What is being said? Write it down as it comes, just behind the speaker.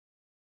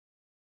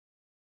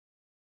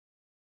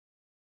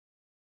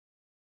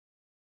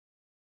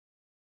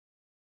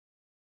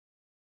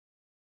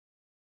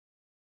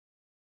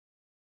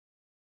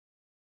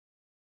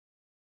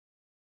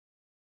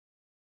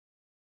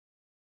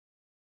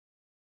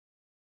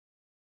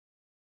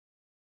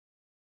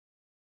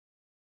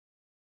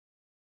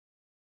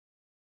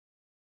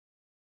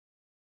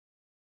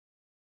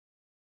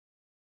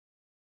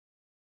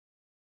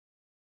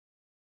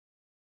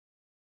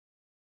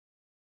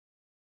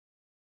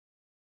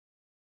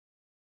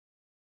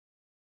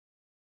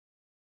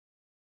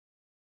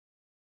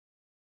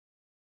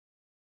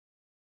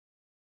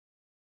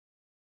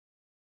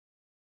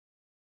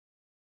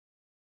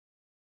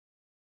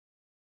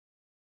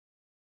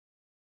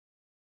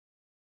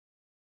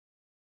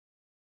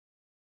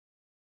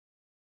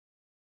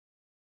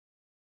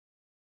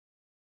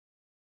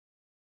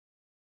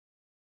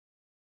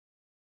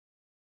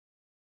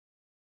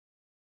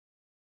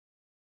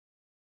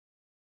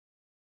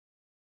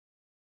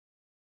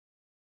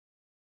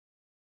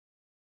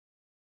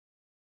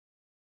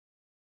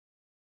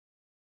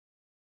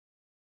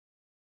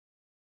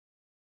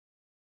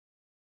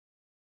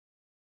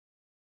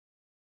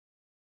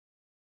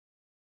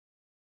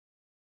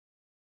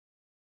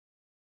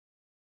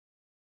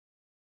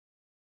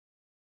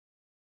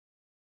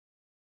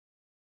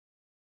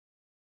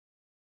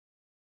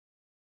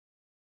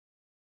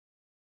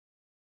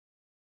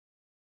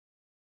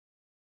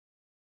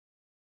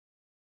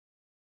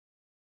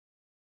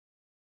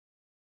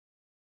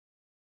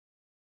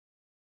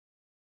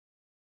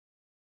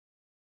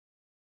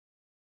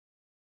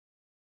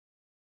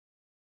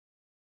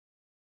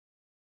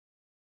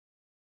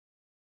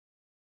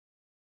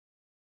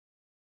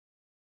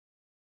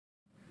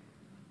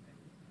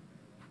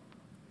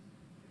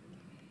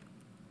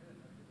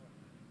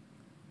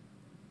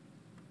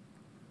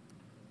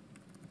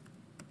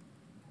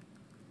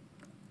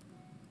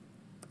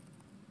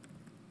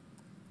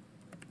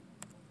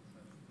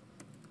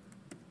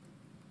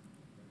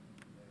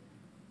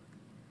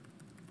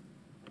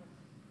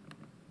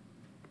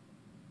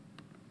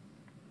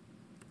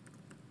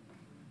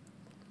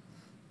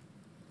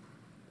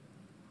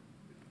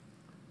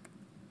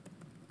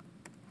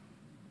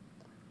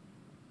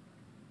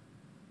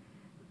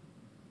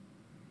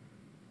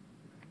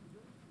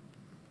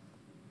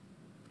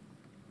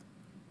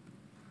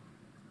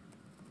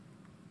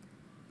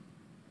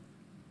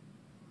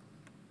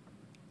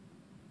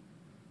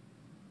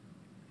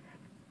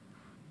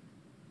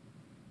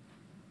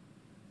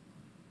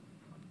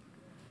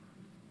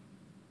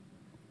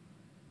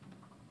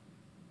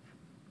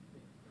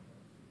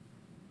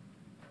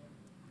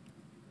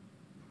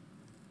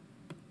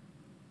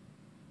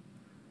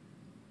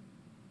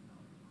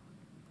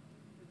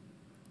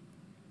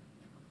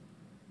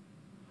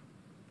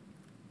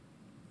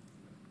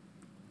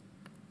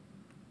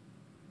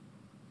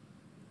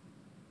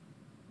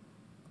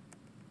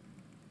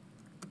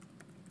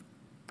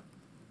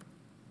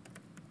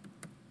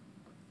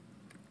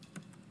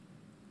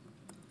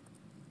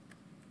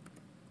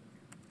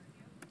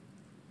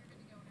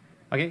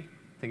Okay,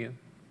 thank you.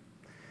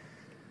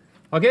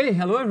 Okay,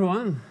 hello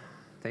everyone.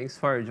 Thanks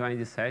for joining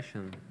this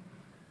session.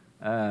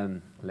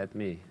 Let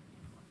me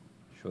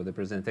show the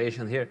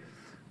presentation here.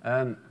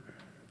 So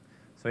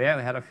yeah,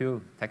 we had a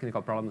few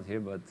technical problems here,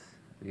 but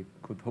we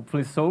could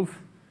hopefully solve.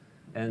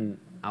 And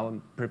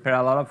I'll prepare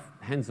a lot of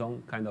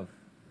hands-on kind of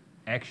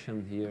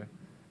action here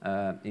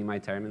in my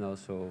terminal.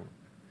 So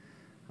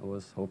I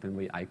was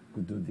hoping I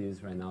could do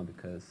this right now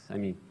because,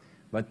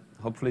 but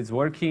hopefully it's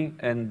working.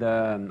 And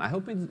I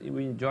hope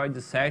we enjoyed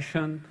the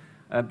session.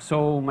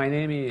 So my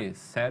name is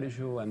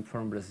Sergio. I'm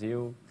from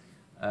Brazil.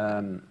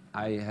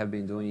 I have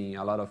been doing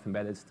a lot of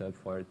embedded stuff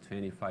for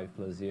 25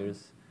 plus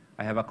years.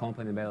 I have a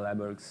company, Embedded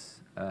Labworks.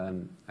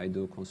 I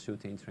do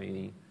consulting,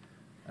 training,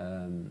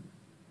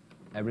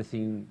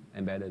 everything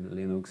embedded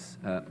Linux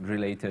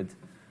related.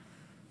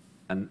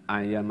 And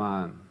I am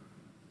a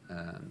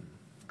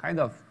kind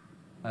of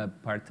a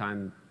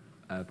part-time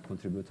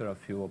contributor of a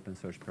few open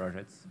source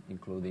projects,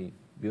 including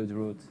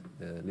Buildroot,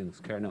 the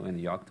Linux kernel, and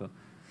Yocto.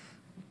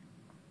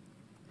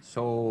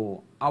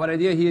 So our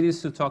idea here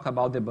is to talk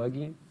about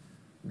debugging.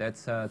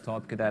 That's a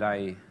topic that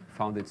I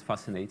found it's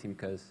fascinating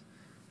because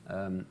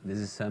this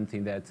is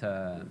something that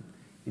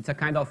it's a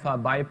kind of a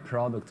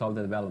byproduct of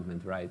the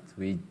development, right?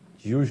 We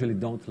usually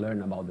don't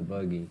learn about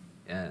debugging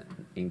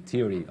in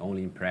theory,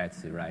 only in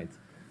practice, right?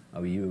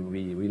 We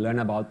learn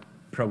about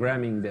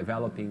programming,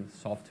 developing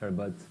software,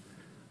 but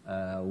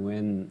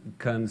when it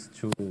comes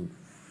to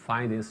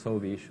find and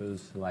solve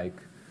issues,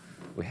 like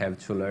we have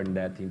to learn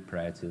that in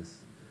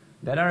practice.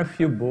 There are a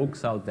few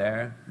books out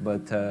there,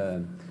 but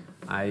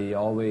I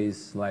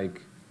always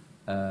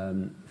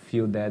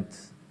feel that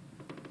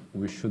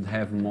we should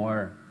have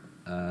more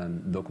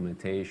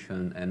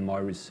documentation and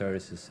more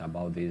resources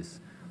about this.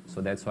 So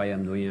that's why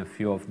I'm doing a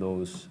few of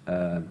those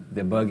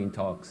debugging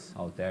talks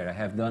out there. I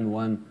have done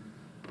one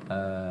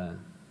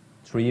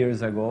 3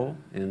 years ago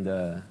in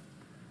the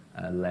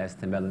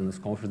last Embedded Linux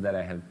conference that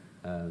I have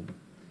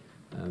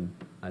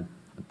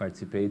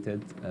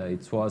participated.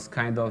 It was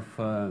kind of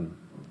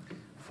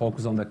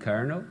focused on the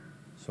kernel.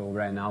 So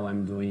right now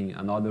I'm doing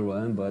another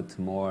one, but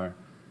more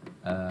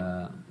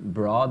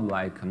broad,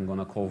 like I'm going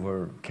to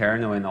cover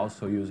kernel and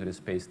also user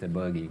space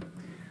debugging.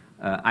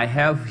 I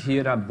have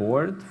here a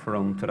board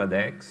from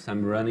Tradex.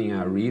 I'm running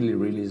a really,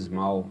 really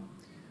small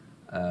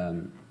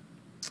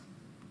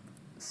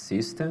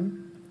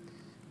system.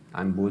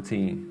 I'm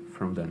booting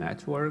from the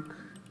network.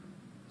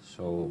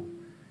 So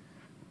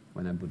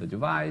when I boot the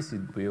device,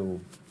 it will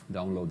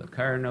download the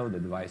kernel, the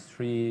device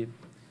tree,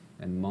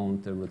 and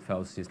mount the root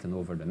file system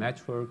over the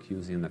network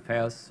using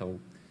NFS. So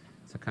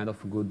it's a kind of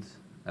good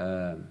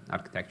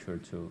architecture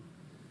to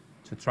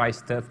try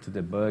stuff, to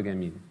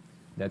debug.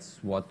 That's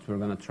what we're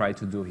going to try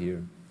to do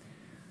here.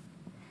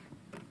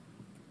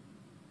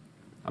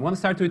 I'm going to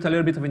start with a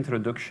little bit of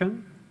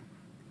introduction.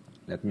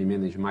 Let me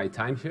manage my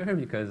time here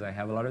because I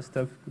have a lot of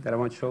stuff that I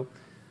want to show.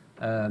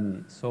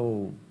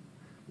 So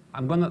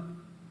I'm going to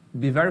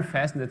be very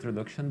fast in the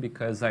introduction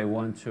because I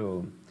want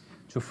to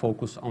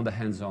focus on the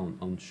hands-on,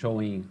 on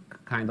showing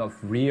kind of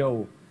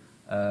real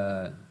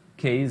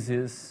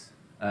cases,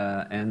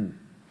 and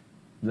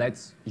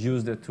let's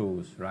use the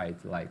tools, right?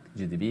 Like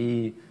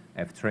GDB,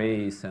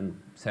 ftrace, and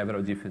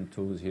several different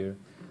tools here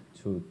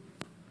to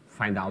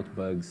find out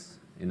bugs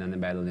in an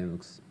embedded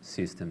Linux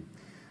system.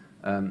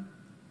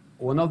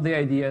 One of the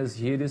ideas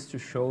here is to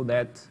show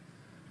that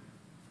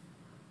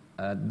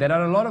there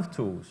are a lot of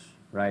tools,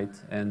 right?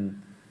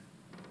 And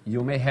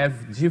you may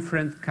have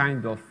different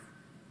kind of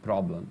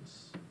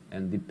problems.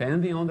 And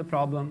depending on the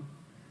problem,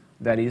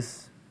 there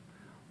is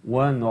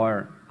one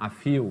or a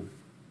few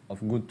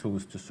of good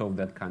tools to solve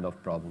that kind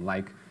of problem.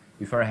 Like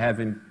if you're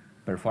having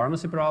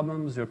performance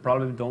problems, you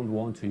probably don't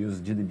want to use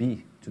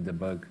GDB to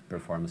debug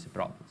performance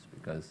problems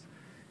because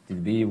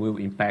GDB will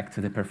impact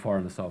the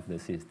performance of the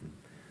system.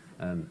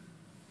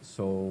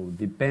 So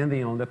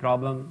depending on the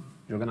problem,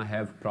 you're going to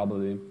have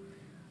probably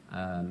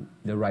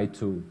the right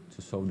tool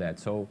to solve that.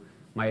 So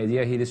my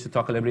idea here is to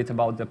talk a little bit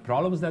about the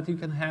problems that you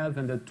can have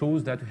and the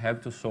tools that you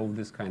have to solve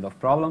this kind of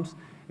problems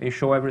and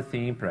show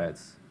everything in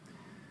practice.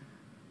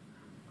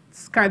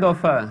 It's kind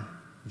of a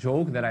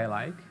joke that I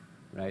like,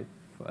 right?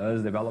 For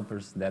us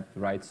developers that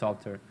write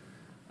software.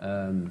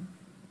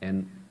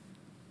 And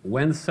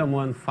when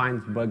someone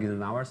finds bugs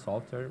in our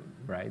software,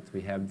 right,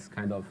 we have this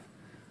kind of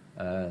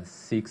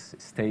 6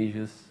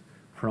 stages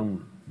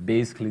from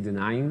basically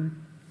denying,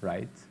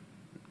 right?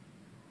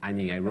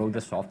 I wrote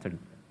the software,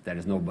 there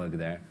is no bug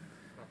there.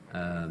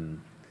 And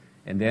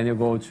then you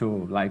go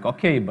to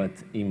okay, but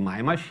in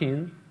my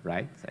machine,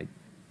 right?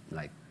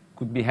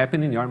 Could be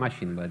happening in your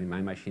machine, but in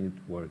my machine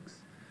it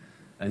works.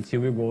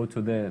 Until we go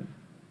to the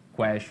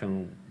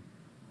question,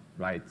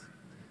 right?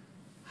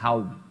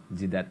 How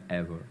did that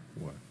ever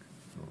work?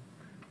 So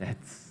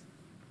that's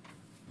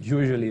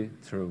usually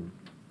true.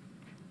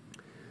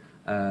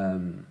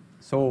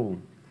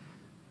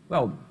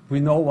 Well, we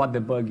know what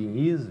debugging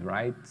is,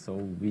 right? So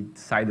we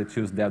decided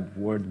to use that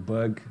word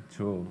bug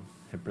to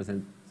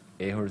represent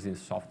errors in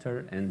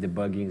software, and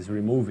debugging is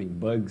removing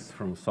bugs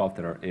from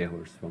software or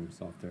errors from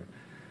software.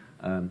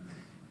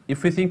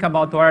 if we think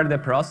about what are the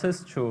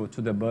process to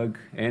debug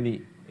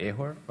any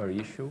error or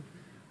issue,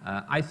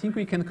 I think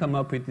we can come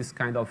up with this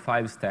kind of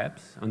 5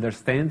 steps.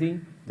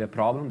 Understanding the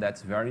problem,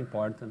 that's very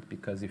important,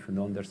 because if you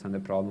don't understand the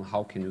problem,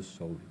 how can you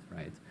solve it,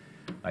 right?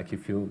 Like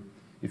if you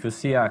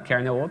see a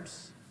kernel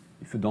oops,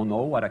 if you don't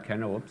know what a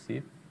kernel oops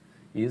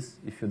is,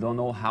 if you don't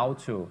know how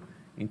to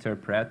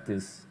interpret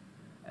this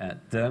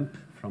dump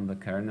from the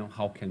kernel,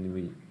 how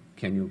can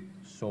you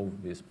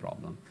solve this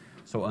problem?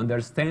 So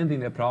understanding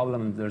the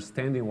problem,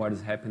 understanding what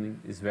is happening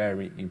is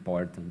very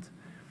important.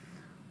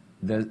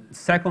 The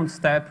second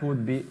step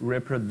would be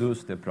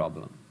reproduce the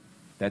problem.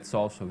 That's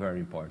also very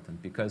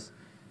important, because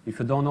if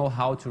you don't know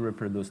how to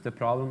reproduce the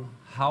problem,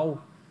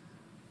 how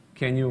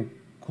can you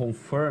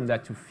confirm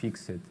that you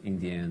fix it in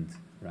the end,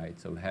 right?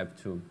 So you have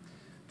to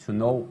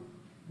know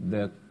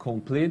the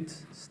complete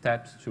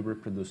steps to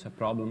reproduce a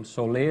problem.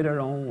 So later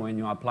on, when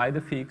you apply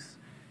the fix,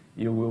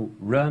 you will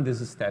run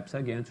these steps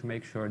again to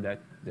make sure that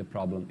the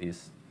problem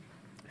is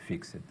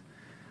fixed.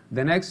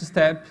 The next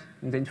step,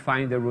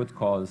 identifying the root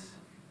cause.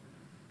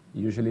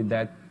 Usually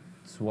that's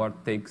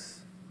what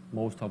takes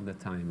most of the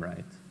time,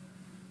 right?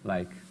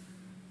 Like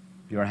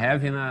you're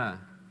having a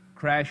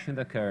crash in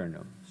the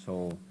kernel.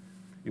 So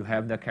you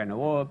have the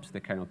kernel oops, the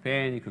kernel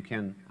panic, you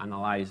can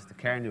analyze the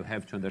kernel, you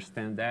have to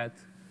understand that.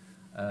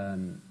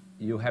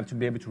 You have to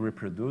be able to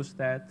reproduce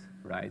that,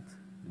 right?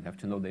 You have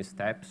to know the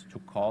steps to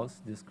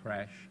cause this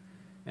crash.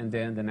 And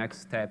then the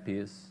next step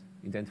is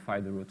identify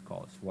the root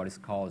cause. What is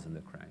causing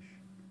the crash?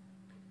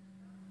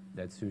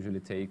 That's usually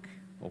take,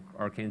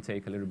 or can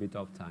take a little bit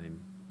of time.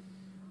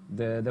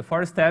 The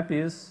fourth step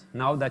is,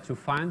 now that you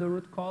find the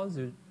root cause,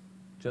 you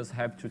just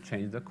have to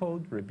change the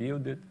code,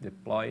 rebuild it,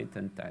 deploy it,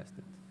 and test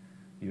it.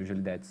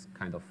 Usually that's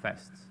kind of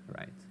fast,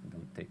 right? It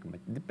don't take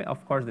much.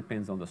 Of course,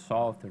 depends on the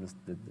software,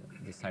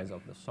 the size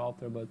of the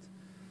software, but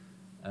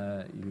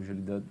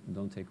usually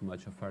don't take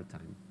much of our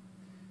time.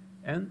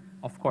 And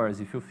of course,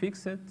 if you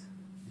fix it,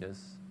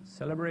 just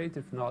celebrate.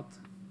 If not,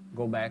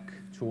 go back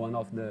to one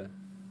of the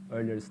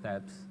earlier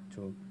steps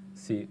to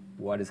see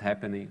what is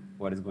happening,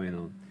 what is going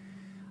on.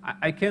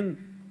 I can,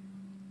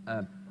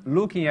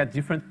 looking at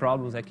different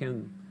problems, I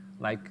can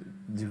like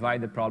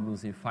divide the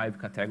problems in 5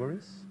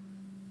 categories.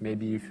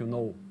 Maybe if you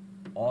know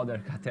other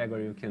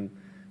category, you can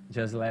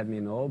just let me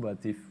know. But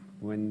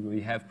when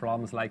we have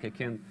problems, like I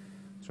can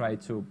try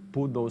to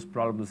put those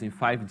problems in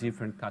 5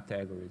 different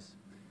categories.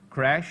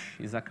 Crash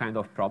is a kind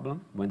of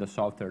problem when the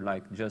software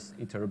like just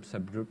interrupts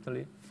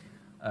abruptly.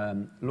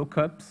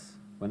 Lookups,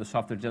 when the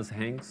software just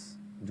hangs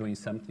doing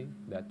something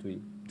that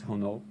we don't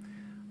know.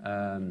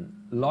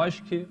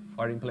 Logic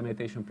or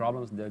implementation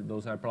problems,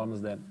 those are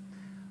problems that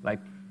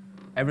like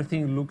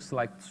everything looks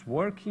like it's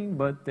working,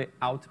 but the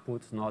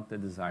output's not the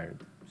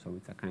desired. So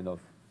it's a kind of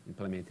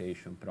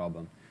implementation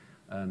problem.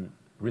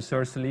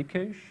 Resource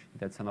leakage,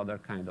 that's another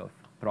kind of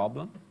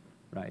problem,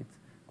 right?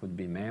 Could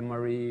be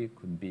memory,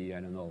 could be, I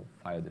don't know,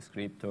 file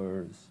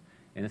descriptors,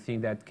 anything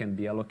that can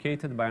be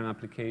allocated by an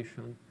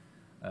application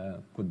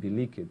could be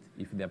leaked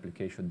if the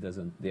application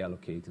doesn't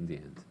deallocate in the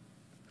end.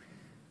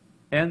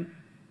 And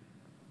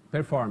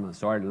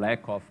performance or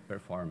lack of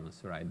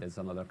performance, right? That's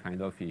another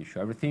kind of issue.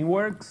 Everything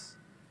works,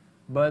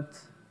 but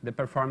the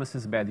performance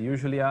is bad.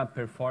 Usually a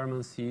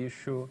performance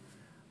issue,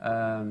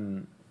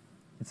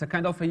 it's a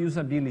kind of a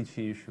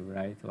usability issue,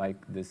 right? Like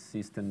the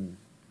system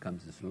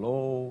comes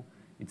slow,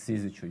 it's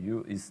easy to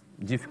use, it's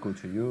difficult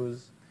to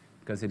use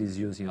because it is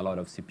using a lot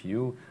of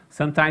CPU.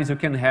 Sometimes you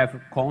can have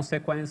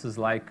consequences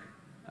like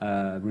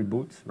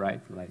reboots,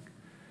 right? Like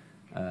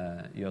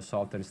your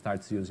software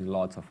starts using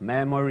lots of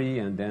memory,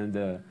 and then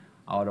the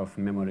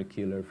out-of-memory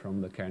killer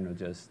from the kernel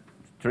just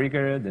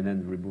triggered and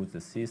then reboots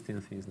the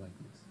system, things like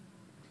this.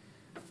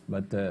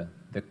 But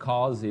the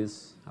cause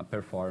is a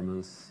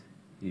performance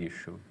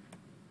issue.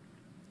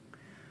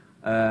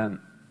 And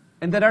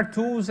there are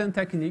tools and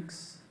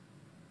techniques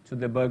to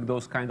debug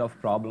those kind of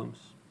problems.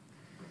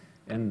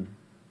 And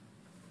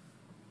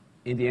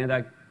in the end,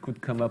 I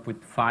could come up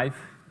with 5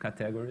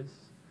 categories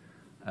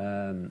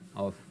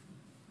of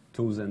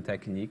tools and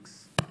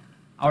techniques.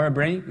 Our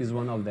brain is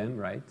one of them,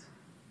 right?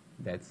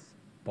 That's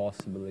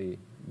possibly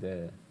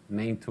the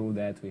main tool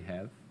that we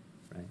have,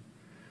 right?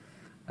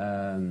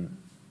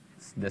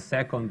 The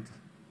second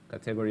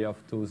category of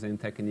tools and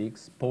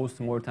techniques,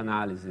 post-mortem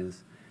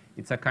analysis.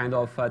 It's a kind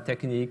of a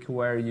technique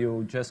where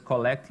you just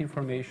collect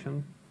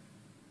information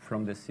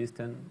from the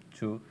system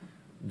to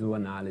do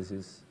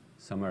analysis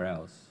somewhere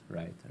else,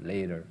 right,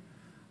 later.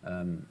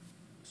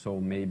 So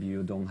maybe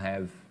you don't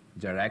have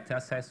direct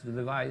access to the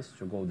device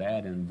to go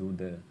there and do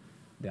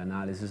the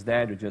analysis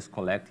there. You just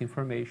collect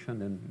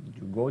information and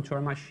you go to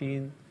your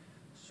machine,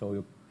 so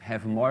you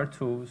have more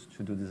tools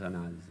to do this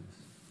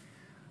analysis.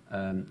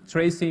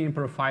 Tracing and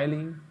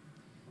profiling,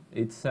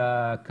 it's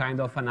a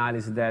kind of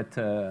analysis that,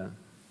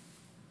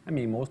 I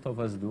mean, most of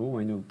us do.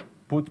 When you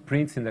put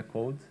prints in the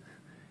code,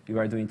 you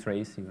are doing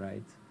tracing,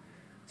 right?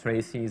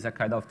 Tracing is a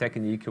kind of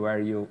technique where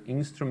you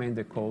instrument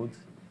the code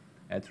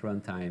at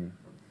runtime.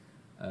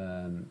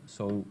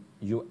 So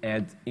you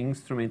add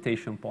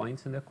instrumentation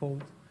points in the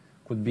code.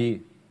 Could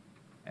be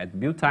at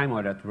build time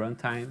or at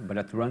runtime, but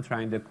at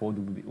runtime the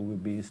code will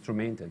be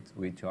instrumented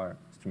with your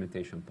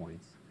instrumentation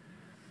points.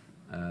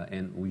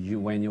 And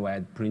when you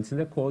add prints in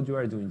the code, you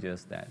are doing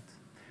just that.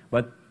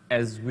 But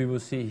as we will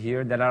see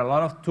here, there are a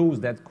lot of tools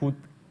that could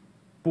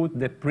put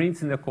the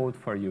prints in the code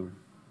for you,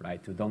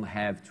 right? You don't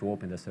have to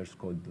open the source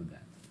code to do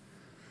that.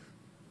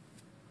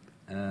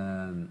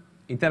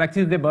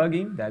 Interactive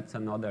debugging, that's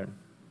another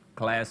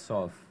class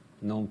of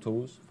known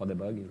tools for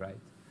debugging, right?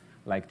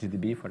 Like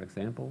GDB, for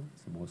example,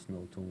 it's the most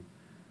known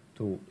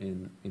tool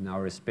in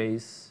our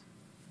space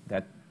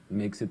that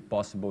makes it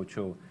possible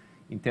to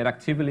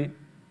interactively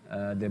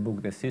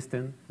debug the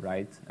system,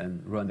 right?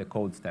 And run the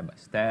code step by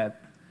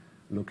step,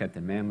 look at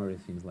the memory,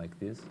 things like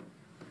this.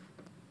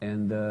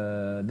 And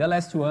the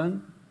last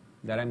one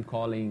that I'm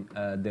calling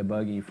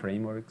debugging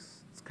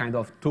frameworks, it's kind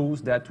of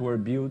tools that were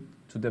built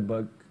to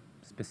debug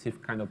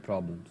specific kind of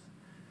problems.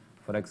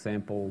 For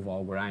example,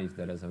 Valgrind,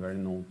 that is a very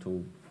known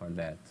tool for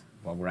that.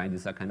 Valgrind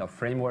is a kind of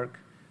framework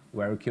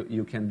where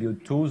you can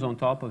build tools on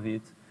top of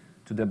it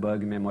to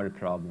debug memory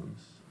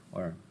problems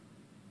or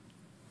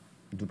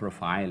do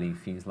profiling,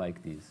 things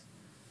like this.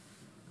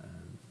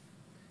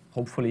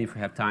 Hopefully, if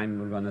we have time,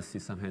 we're going to see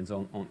some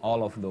hands-on on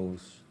all of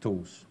those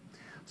tools.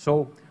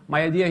 So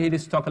my idea here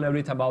is to talk a little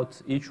bit about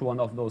each one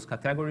of those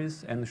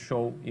categories and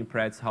show in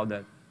practice how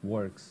that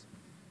works.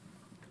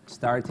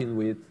 Starting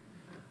with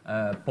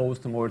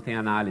post-mortem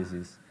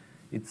analysis.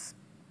 It's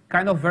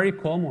kind of very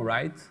common,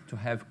 right, to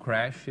have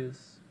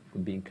crashes,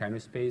 could be in kernel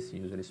space,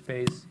 in user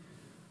space,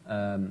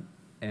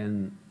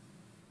 and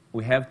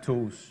we have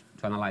tools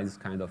to analyze this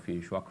kind of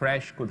issue. A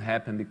crash could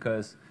happen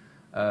because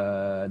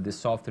the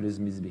software is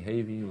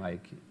misbehaving,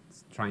 like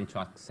it's trying to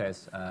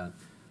access an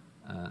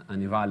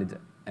invalid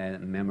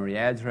memory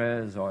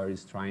address, or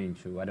is trying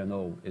to, I don't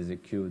know,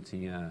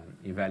 executing an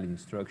invalid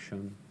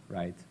instruction,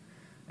 right?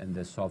 And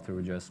the software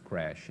will just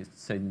crash.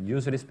 It's a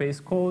user space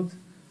code.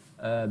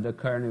 The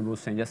kernel will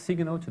send a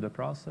signal to the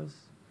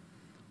process.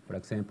 For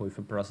example, if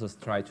a process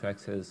tries to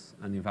access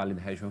an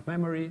invalid region of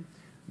memory,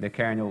 the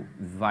kernel,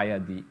 via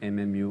the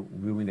MMU,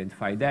 will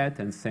identify that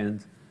and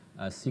send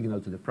a signal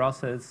to the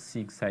process,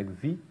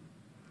 SIG-SAG-V,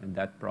 and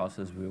that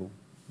process will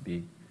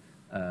be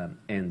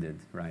ended,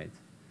 right?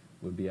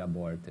 Will be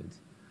aborted.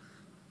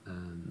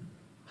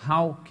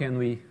 How can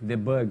we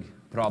debug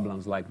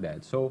problems like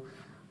that? So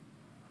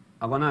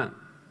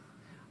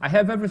I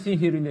have everything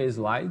here in the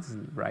slides,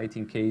 right,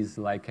 in case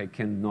like I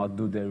cannot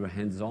do the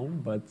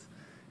hands-on, but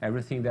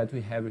everything that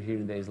we have here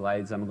in the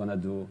slides I'm going to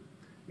do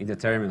in the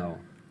terminal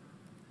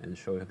and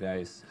show you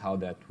guys how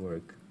that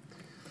works.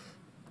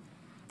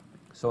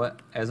 So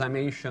as I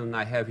mentioned,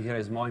 I have here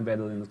a small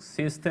embedded Linux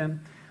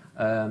system.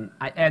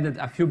 I added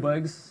a few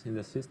bugs in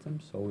the system,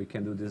 so we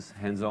can do this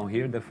hands-on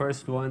here. The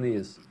first one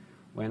is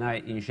when I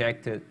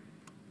injected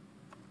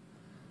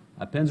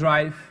a pen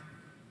drive,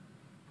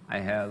 I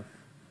have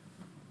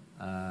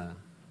a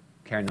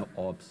kernel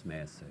ops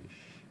message,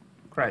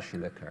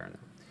 crashing the kernel.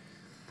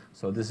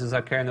 So this is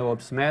a kernel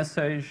ops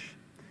message.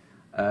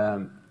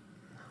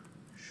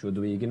 Should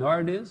we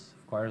ignore this?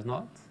 Of course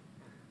not.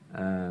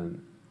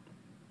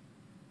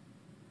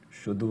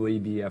 Should we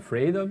be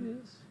afraid of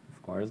this?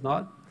 Of course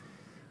not.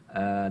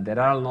 There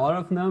are a lot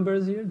of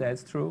numbers here,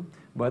 that's true,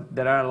 but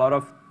there are a lot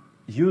of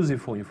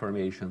useful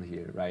information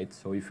here, right?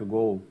 So if you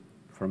go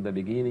from the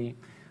beginning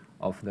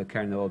of the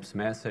kernel ops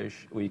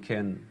message, we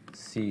can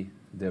see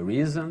the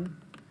reason,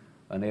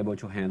 unable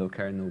to handle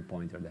kernel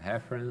pointer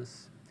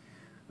dereference.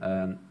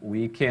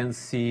 We can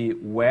see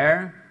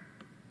where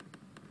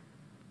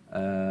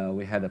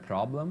we had a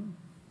problem,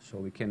 so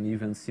we can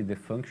even see the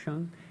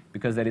function,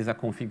 because there is a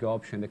config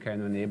option in the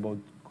kernel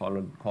enabled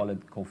called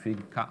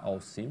config all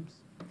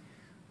sims.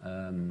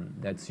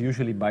 That's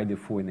usually by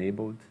default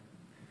enabled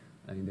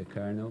in the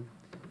kernel,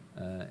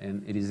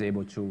 and it is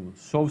able to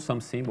solve some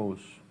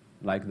symbols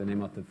like the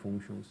name of the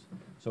functions.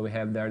 So we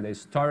have there the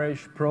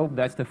storage probe,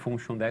 that's the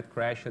function that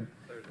crashed. And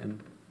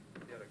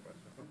the other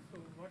question. So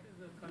what is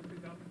the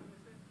config option you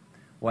say?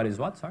 What is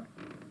what, sorry?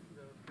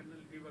 The kernel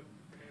debug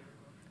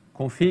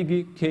enable.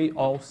 Config k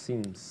all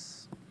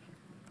sims.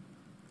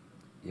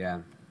 Yeah.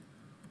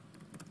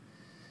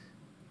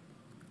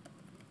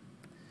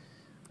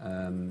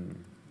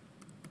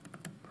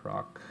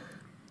 Proc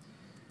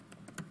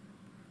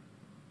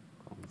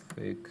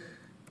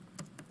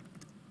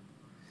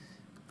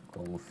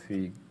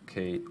config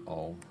k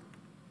all,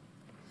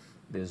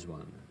 this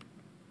one.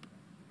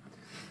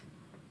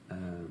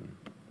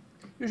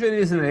 Usually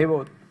it's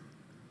enabled,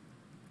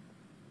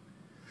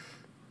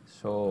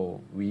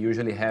 so we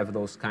usually have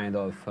those kind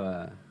of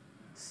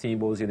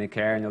symbols in the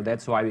kernel.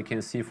 That's why we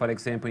can see, for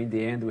example, in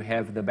the end we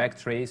have the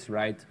backtrace,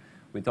 right,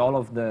 with all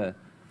of the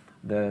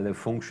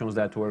functions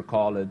that were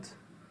called.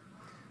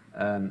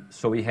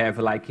 So we have,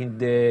 like, in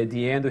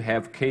the end we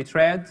have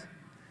kthread.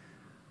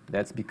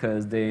 That's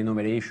because the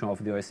enumeration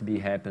of the OSB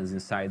happens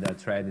inside that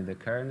thread in the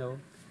kernel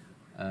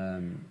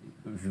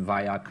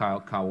via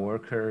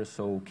coworker.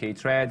 So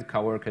kthread,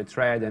 coworker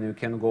thread, and you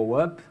can go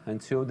up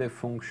until the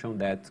function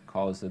that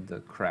caused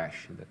the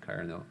crash in the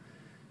kernel,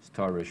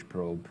 storage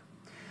probe.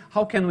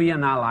 How can we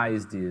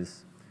analyze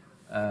this?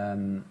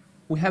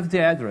 we have the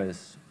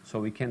address, so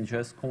we can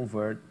just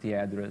convert the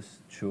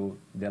address to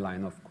the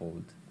line of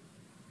code.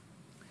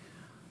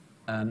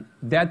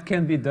 That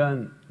can be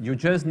done. You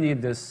just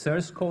need the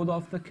source code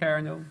of the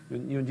kernel.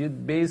 You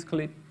need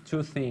basically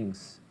two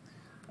things.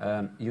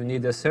 You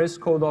need the source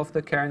code of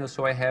the kernel,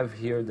 so I have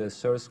here the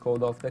source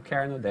code of the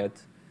kernel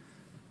that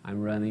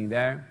I'm running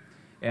there.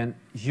 And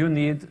you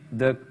need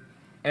the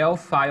L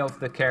file of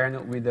the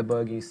kernel with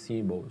debugging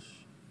symbols.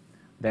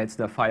 That's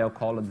the file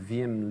called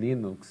VM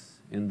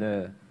Linux in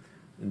the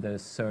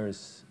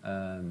source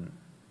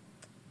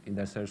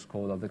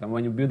code of the kernel.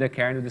 When you build a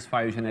kernel, this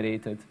file is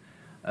generated.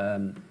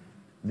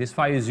 This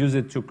file is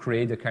used to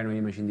create the kernel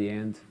image in the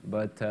end,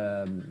 but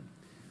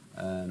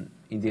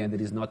in the end, it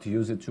is not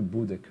used to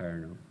boot the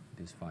kernel,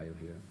 this file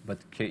here.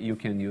 But you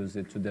can use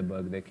it to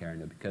debug the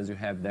kernel because you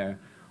have there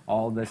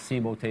all the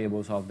symbol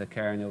tables of the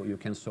kernel. You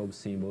can solve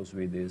symbols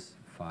with this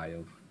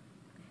file.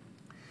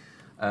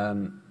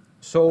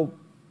 So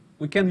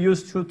we can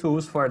use two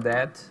tools for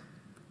that.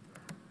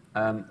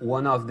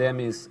 One of them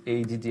is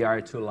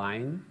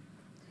ADDR2line.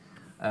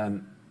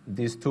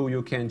 This tool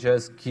you can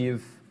just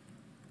give,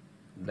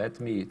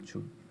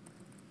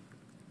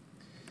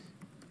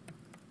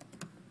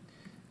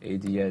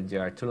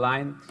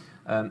 ADDR2line.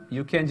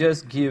 You can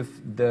just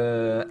give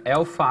the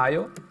L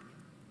file.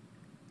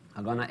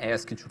 I'm going to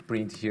ask you to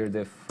print here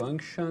the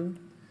function.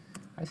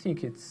 I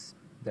think it's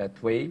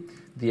that way.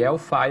 The L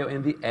file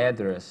and the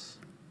address.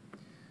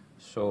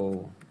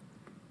 So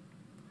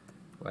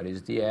what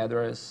is the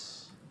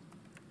address?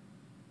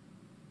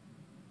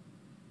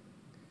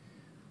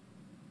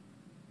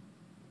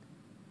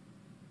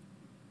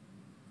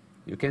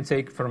 You can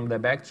take from the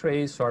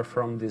backtrace or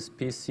from this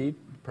PC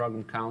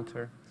program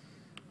counter,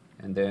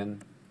 and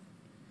then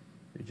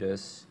you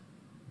just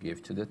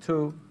give to the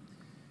tool.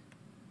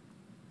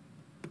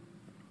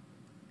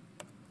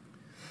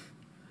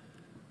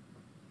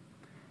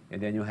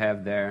 And then you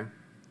have there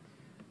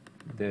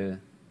the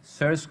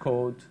source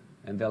code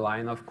and the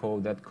line of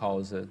code that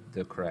caused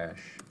the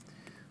crash.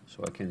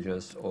 So I can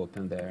just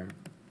open there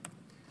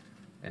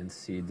and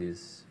see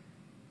this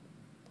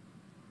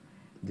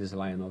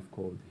line of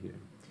code here.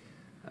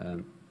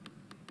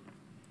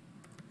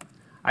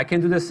 I can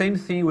do the same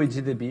thing with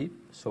GDB,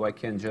 so I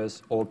can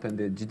just open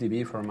the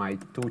GDB for my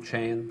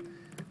toolchain.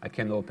 I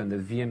can open the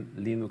VM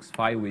Linux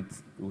file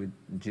with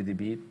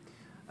GDB.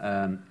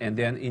 And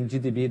then in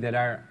GDB, there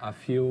are a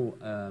few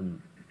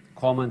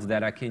commands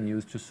that I can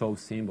use to solve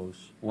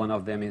symbols. One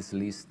of them is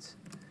list.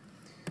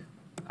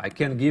 I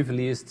can give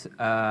list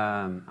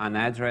an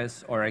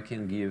address, or I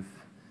can give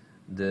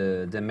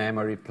the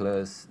memory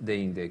plus the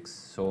index.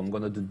 So I'm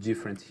going to do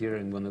different here.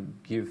 I'm going to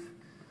give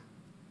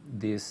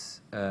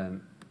this.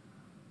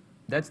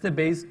 That's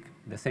the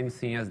same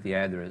thing as the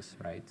address,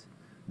 right?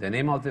 The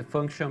name of the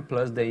function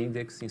plus the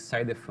index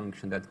inside the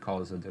function that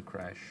caused the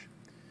crash.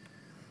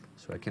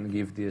 So I can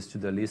give this to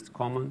the list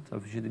command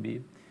of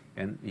GDB,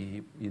 and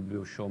it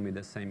will show me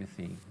the same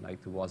thing, like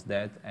it was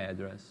that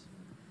address,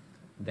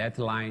 that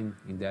line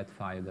in that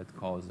file that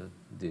caused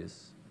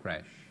this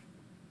crash.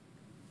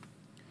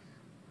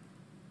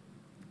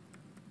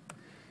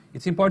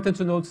 It's important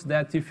to note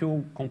that if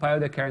you compile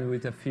the kernel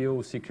with a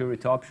few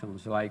security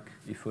options, like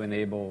if you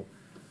enable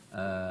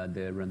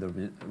the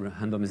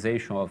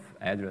randomization of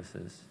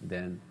addresses,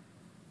 then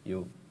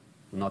you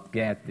will not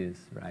get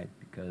this, right?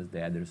 Because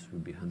the address will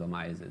be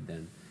randomized.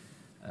 Then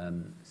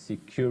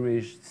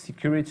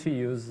security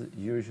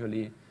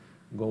usually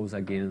goes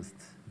against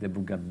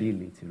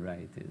debugability,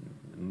 right?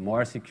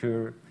 More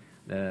secure,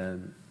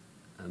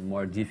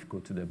 more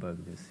difficult to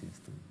debug the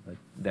system. But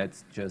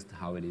that's just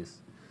how it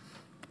is.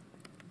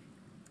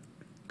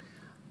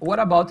 What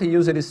about the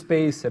user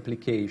space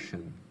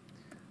application?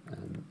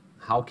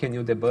 How can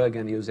you debug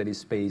an user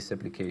space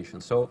application?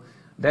 So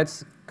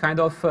that's kind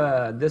of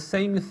the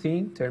same thing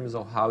in terms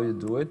of how you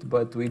do it,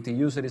 but with the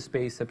user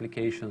space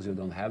applications, you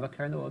don't have a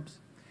kernel ops.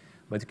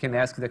 But you can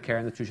ask the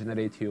kernel to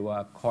generate you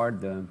a core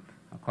dump.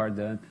 A core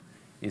dump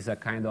is a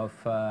kind of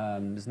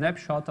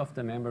snapshot of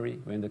the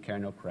memory when the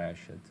kernel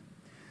crashed.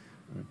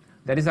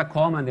 There is a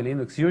command in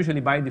Linux,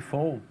 usually by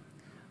default,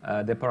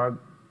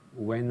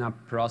 when a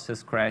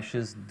process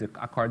crashes,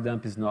 a core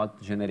dump is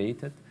not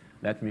generated.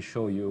 Let me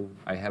show you.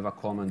 I have a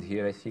command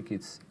here. I think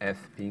it's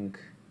fping.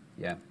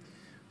 Yeah.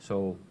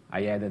 So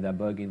I added a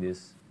bug in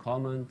this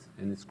command,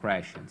 and it's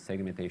crashing,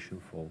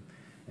 segmentation fault.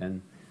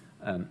 And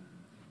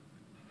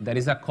there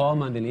is a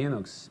command in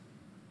Linux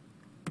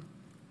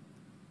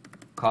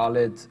called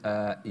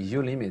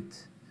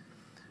ulimit.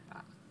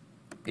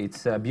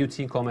 It's a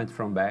built-in command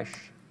from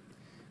Bash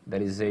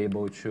that is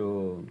able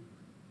to,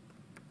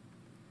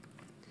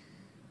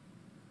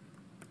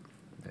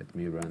 let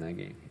me run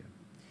again here,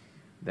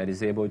 that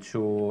is able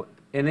to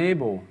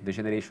enable the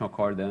generation of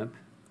core dump.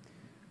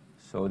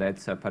 So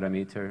that's a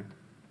parameter.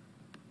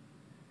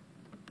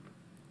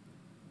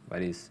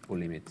 What is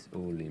ulimit?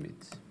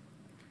 Ulimit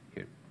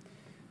here.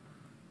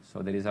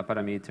 So there is a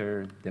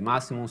parameter, the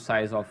maximum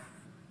size of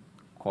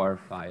core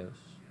files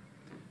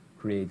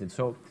created.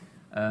 So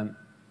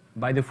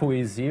by default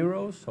is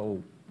 0.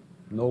 So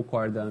no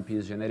core dump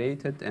is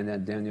generated,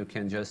 and then you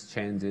can just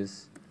change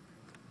this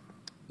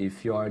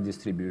if your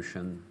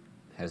distribution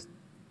has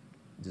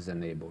this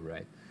enabled,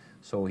 right?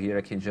 So here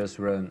I can just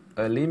run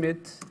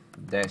unlimit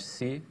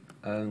 -c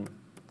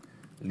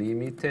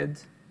unlimited.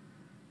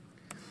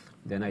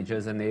 Then I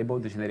just enable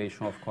the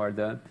generation of core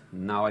dump.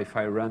 Now if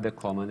I run the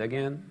command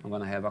again, I'm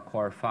going to have a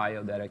core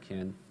file that I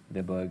can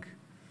debug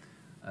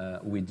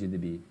with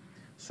GDB.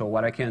 So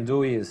what I can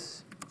do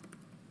is,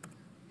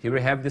 here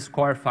we have this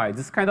core file.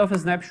 This is kind of a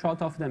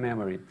snapshot of the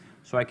memory.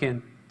 So I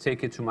can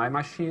take it to my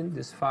machine,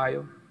 this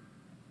file.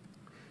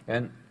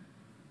 And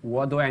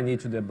what do I need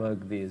to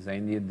debug this? I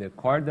need the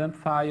core dump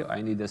file,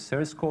 I need the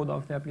source code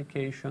of the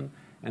application,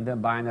 and the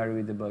binary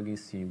with debugging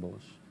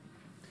symbols.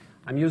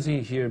 I'm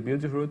using here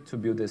build root to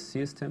build the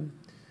system.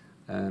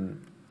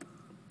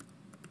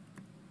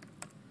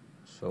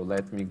 So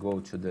let me go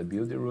to the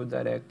build root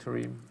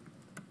directory.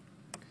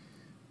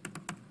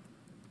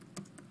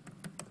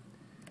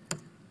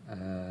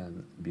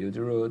 Build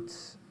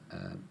root,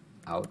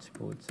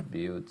 output,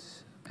 build,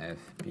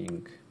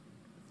 fping.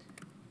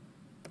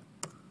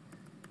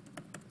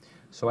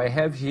 So I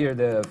have here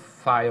the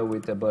file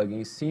with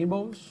debugging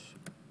symbols.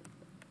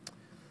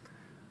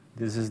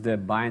 This is the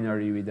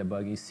binary with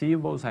debugging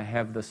symbols. I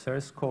have the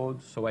source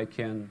code, so I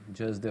can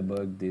just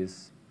debug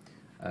this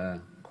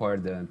core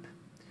dump.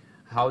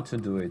 How to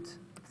do it?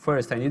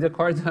 First, I need a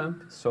core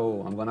dump,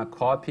 so I'm going to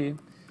copy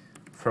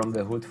from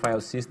the root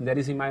file system that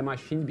is in my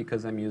machine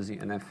because I'm using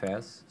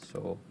NFS.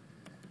 So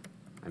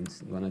I'm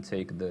going to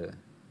take the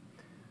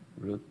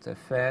root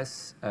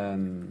fs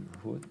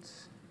root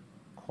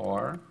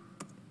core.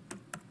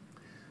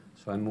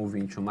 So I'm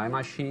moving to my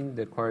machine,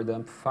 the core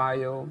dump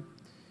file,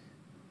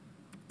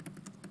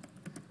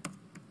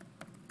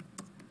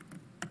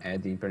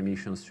 adding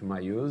permissions to my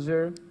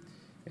user,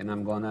 and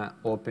I'm going to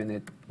open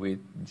it with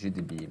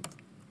GDB.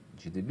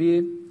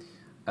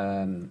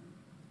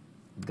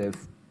 The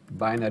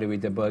binary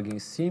with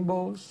debugging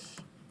symbols,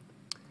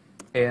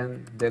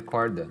 and the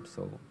core dump.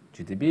 So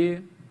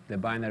GDB, the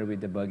binary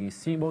with debugging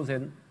symbols,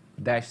 and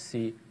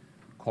 -c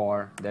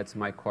core, that's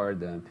my core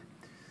dump.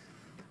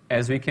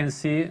 As we can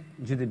see,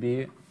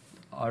 GDB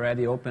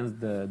already opens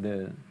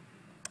the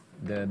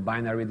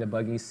binary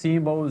debugging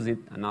symbols. It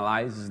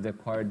analyzes the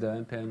core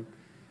dump and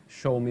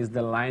shows me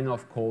the line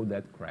of code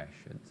that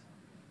crashed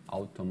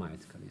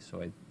automatically.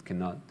 So I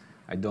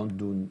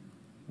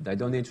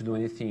don't need to do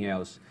anything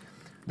else.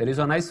 There is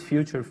a nice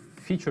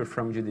feature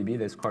from GDB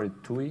that's called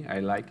TUI. I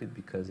like it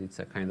because it's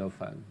a kind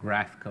of a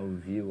graphical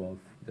view of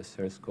the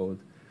source code.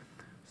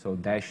 So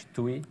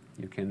 -TUI,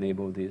 you can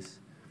enable this,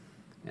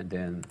 and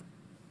then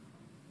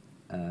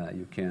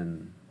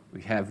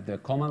we have the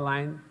command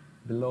line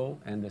below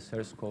and the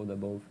source code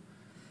above.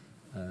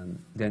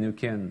 Then you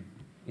can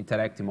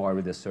interact more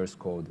with the source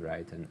code,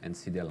 right, and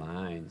see the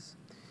lines.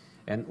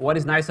 And what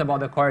is nice about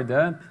the core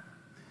dump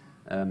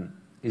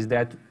is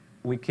that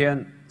we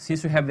can,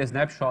 since we have the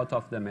snapshot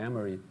of the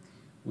memory,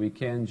 we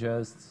can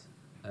just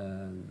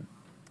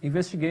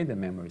investigate the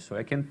memory. So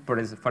I can,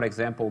 for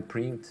example,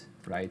 print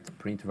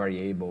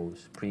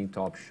variables, print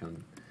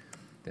option.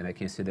 Then I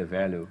can see the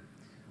value.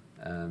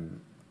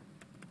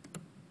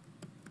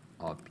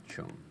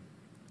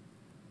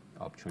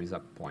 Option is a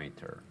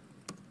pointer.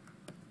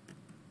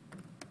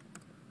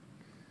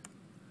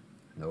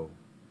 No.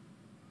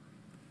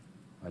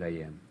 What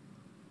I am.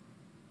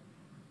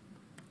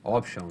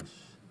 Options.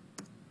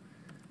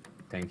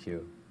 Thank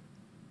you.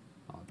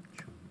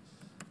 Options.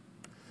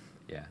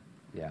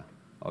 Yeah.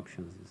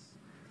 Options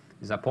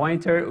is a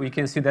pointer. We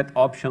can see that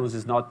options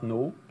is not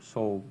null,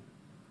 so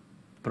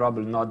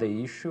probably not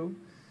the issue.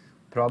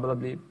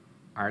 Probably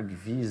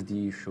argv is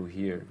the issue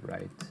here,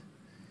 right?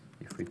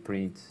 If we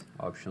print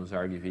options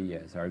argv,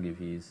 yes,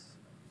 argv is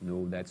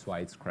null. That's why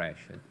it's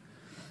crashed.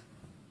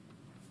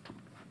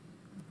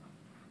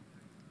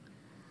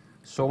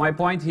 So my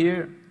point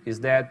here is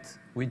that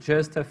with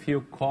just a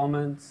few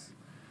comments,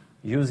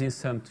 using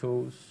some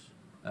tools,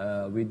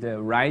 with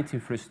the right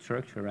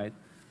infrastructure, right,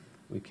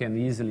 we can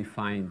easily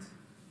find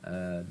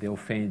the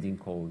offending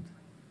code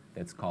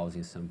that's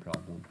causing some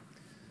problem.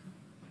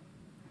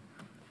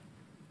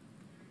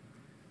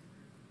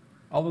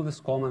 All of these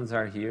commands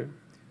are here,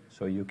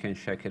 so you can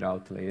check it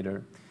out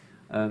later.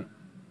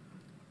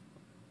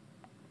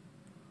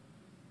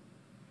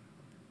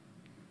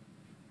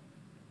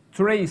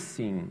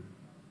 Tracing.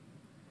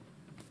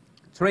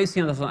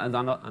 Tracing is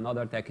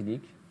another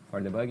technique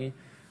for debugging.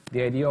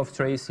 The idea of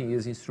tracing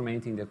is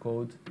instrumenting the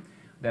code.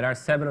 There are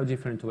several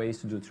different ways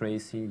to do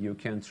tracing. You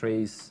can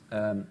trace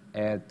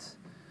at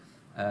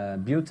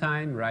build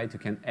time, right? You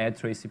can add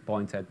tracing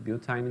points at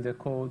build time in the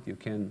code. You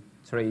can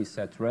trace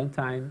at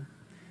runtime.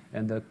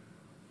 And the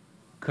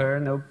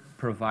kernel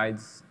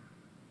provides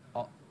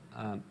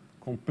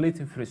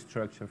complete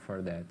infrastructure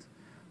for that.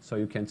 So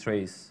you can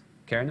trace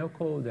kernel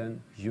code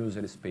and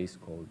user space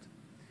code.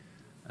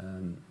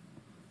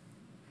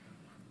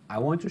 I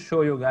want to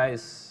show you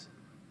guys,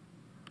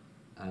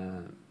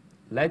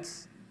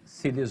 let's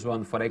see this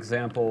one. For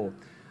example,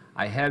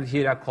 I have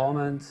here a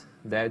comment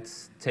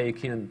that's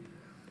taking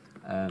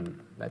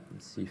Let me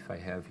see if I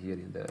have here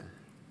in the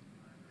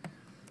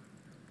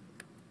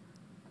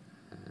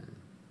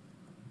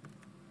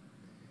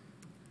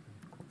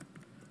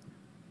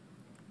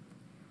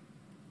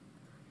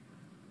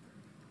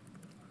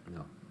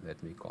no,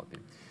 let me copy.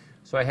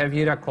 So I have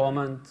here a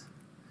comment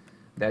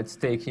that's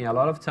taking a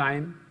lot of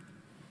time,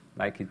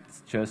 like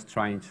it's just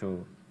trying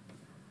to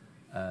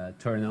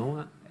turn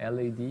on a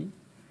LED,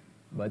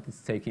 but it's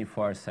taking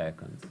 4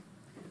 seconds.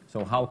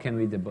 So how can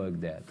we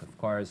debug that? Of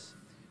course,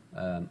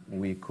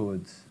 we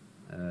could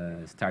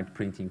start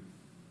printing,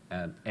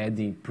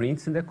 adding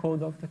prints in the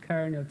code of the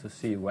kernel to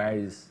see where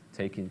is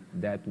taking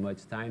that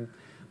much time.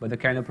 But the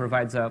kernel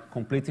provides a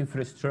complete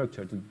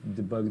infrastructure to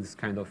debug this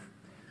kind of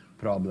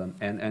problem.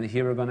 And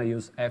here we're going to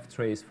use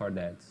ftrace for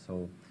that.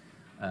 So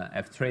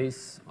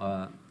ftrace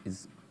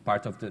is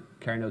part of the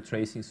kernel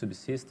tracing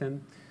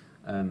subsystem.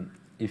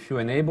 If you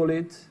enable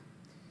it,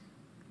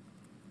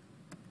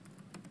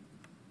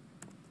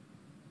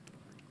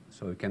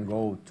 so you can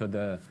go to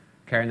the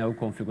kernel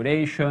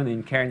configuration.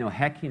 In kernel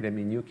hacking, the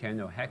menu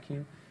kernel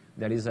hacking,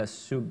 there is a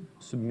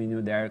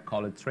submenu there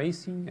called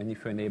tracing. And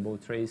if you enable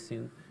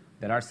tracing,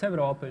 there are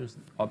several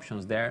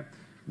options there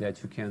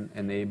that you can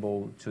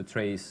enable to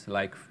trace,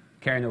 like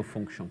kernel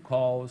function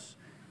calls.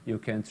 You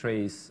can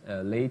trace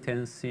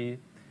latency,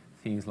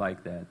 things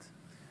like that.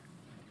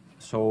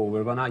 So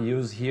we're going to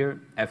use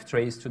here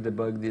ftrace to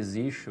debug this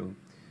issue.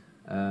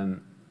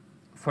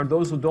 For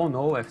those who don't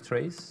know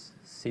ftrace,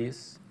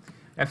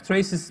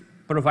 ftrace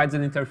provides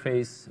an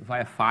interface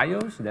via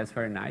files. That's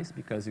very nice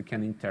because you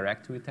can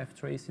interact with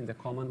ftrace in the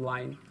command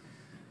line.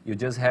 You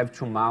just have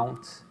to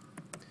mount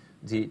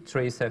the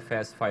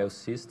tracefs file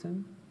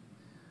system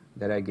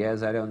that I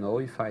guess, I don't know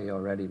if I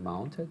already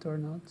mounted or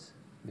not.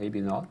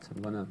 Maybe not.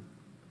 I'm going to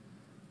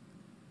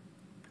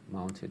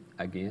mount it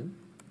again.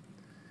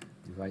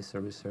 Device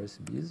service is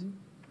busy.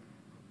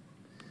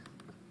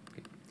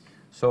 Okay.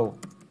 So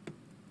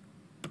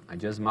I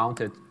just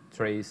mounted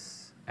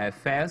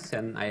tracefs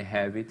and I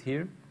have it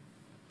here.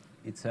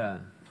 It's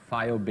a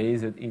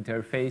file-based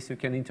interface. You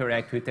can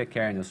interact with the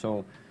kernel.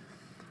 So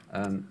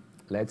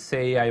let's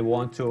say I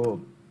want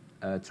to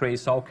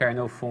trace all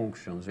kernel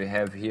functions. We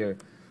have here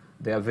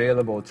the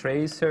available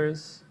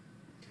tracers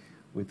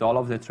with all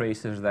of the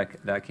tracers that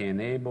I can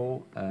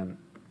enable.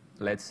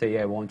 Let's say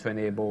I want to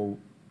enable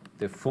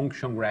the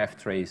function graph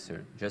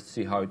tracer, just to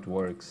see how it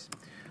works.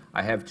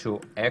 I have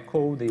to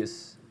echo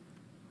this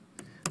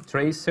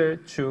tracer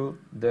to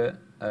the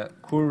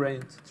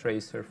current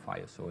tracer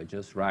file. So I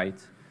just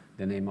write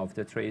the name of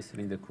the tracer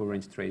in the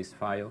current trace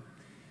file.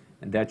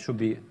 And that should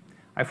be,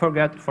 I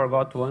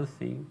forgot one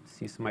thing,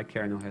 since my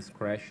kernel has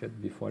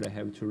crashed before I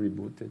have to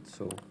reboot it,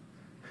 so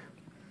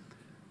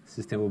the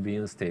system will be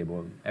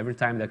unstable. Every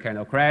time the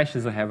kernel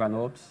crashes, I have an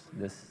oops,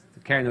 the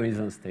kernel is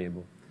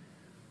unstable.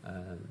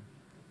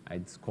 I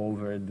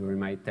discovered during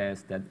my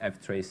test that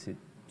ftrace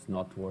is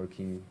not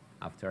working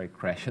after I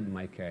crashed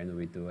my kernel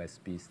with the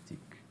USB stick.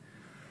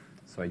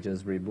 So I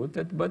just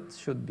rebooted, but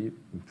should be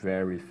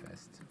very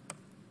fast.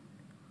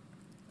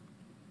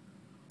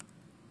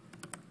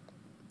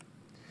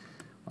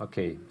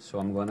 Okay, so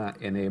I'm going to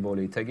enable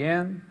it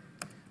again.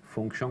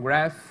 Function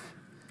graph.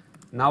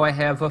 Now I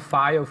have a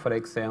file, for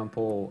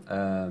example,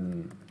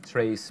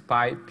 trace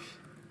pipe,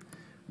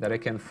 that I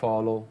can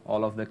follow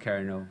all of the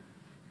kernel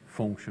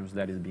functions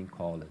that is being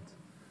called.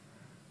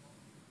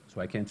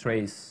 So I can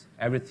trace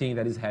everything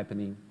that is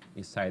happening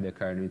inside the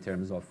kernel in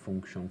terms of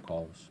function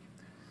calls.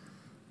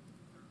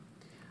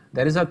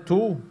 There is a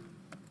tool.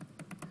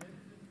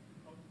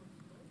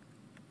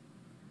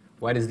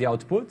 What is the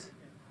output?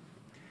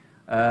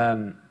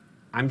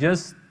 I'm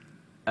just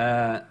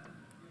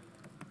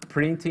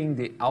printing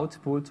the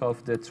output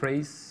of the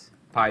trace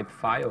pipe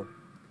file.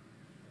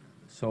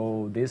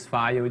 So this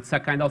file, it's a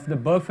kind of the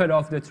buffer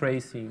of the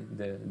tracing,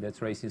 the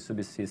tracing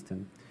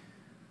subsystem.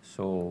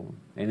 So,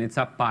 and it's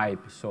a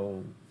pipe,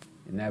 so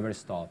it never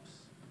stops.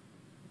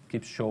 It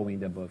keeps showing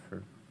the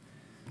buffer.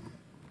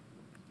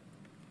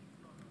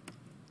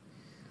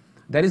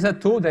 There is a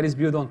tool that is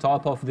built on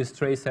top of this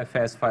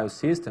tracefs file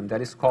system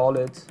that is called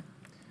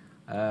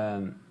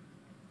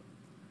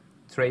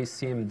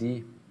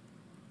tracecmd.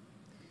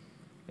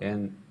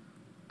 And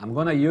I'm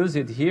going to use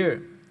it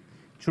here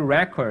to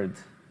record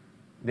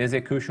the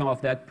execution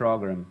of that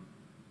program.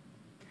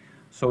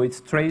 So it's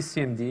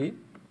tracecmd.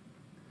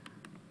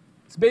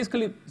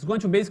 It's going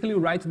to basically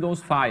write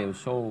those files.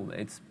 So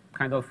it's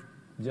kind of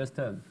just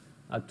a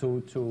tool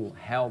to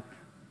help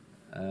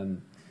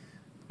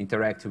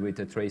interact with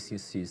the tracing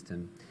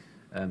system.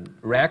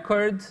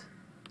 Record,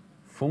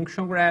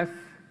 function graph,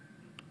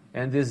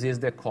 and this is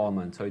the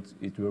command. So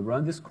it will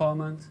run this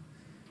command.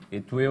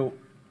 It will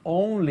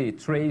only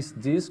trace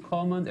this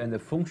command and the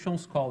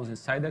functions calls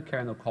inside the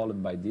kernel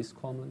called by this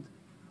command.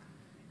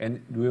 And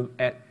it will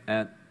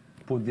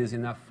put this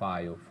in a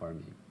file for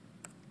me.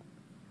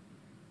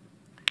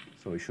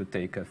 So it should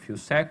take a few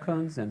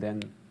seconds, and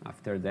then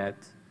after that,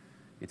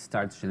 it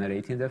starts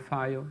generating the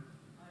file.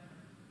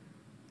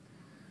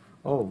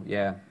 Oh,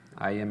 yeah,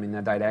 I am in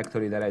a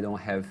directory that I don't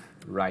have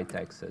write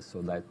access, so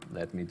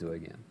let me do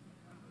again.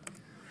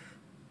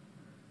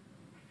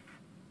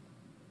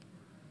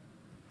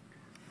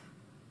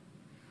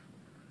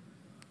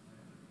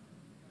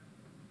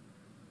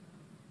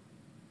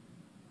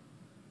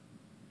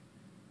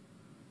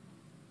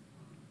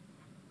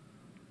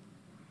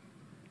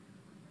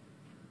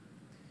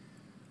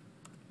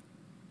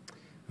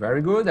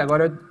 Very good.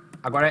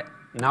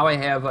 Now I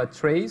have a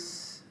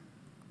trace.dat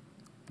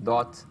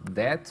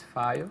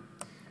file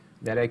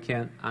that I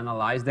can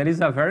analyze. There is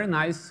a very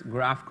nice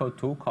graphical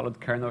tool called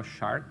Kernel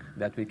Shark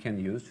that we can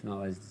use to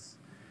analyze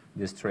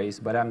this trace,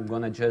 but I'm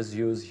going to just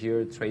use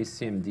here trace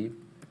CMD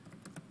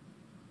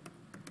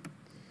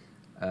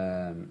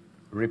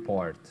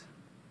report.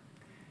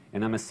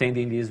 And I'm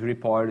sending this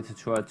report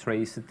to a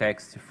trace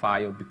text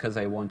file because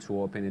I want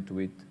to open it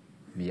with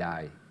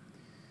VI.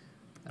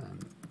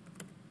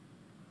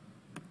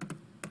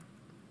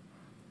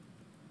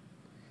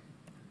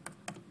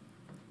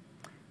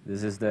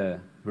 This is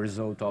the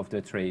result of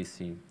the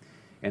tracing.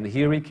 And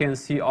here we can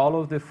see all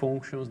of the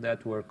functions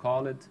that were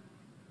called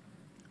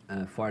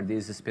for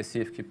this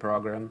specific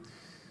program.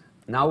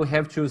 Now we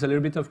have to use a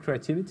little bit of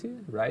creativity,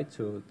 right,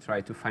 to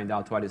try to find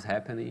out what is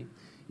happening.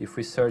 If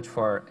we search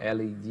for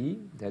LED,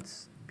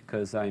 that's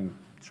because I'm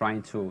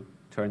trying to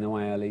turn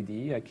on a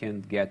LED. I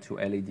can get to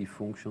LED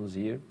functions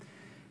here.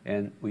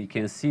 And we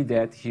can see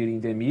that here in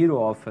the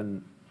middle of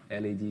an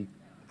LED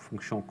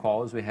function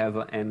calls, we have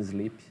an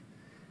msleep.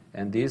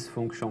 And this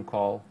function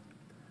call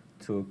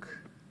took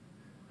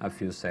a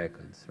few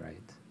seconds,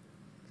 right?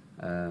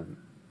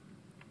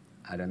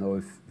 I don't know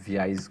if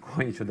VI is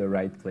going to the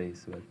right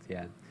place, but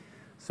yeah.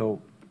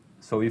 So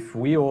if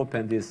we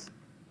open this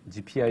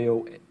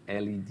GPIO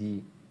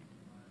LED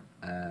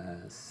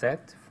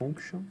set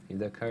function in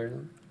the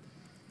kernel,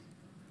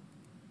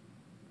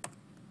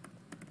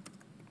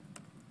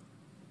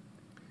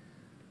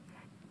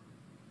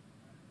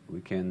 we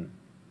can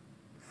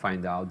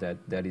find out that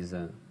there is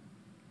a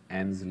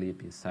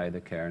msleep inside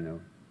the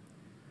kernel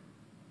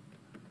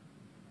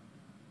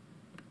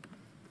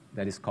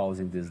that is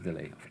causing this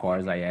delay. Of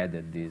course, I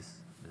added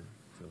this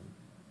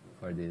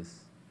for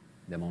this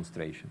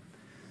demonstration.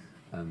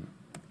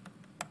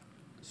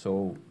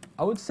 So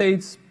I would say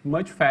it's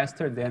much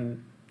faster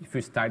than if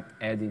you start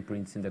adding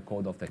prints in the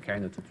code of the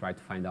kernel to try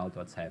to find out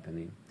what's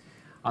happening.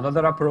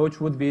 Another approach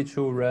would be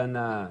to run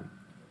a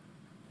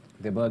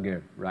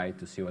debugger, right,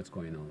 to see what's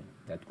going on.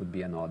 That could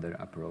be another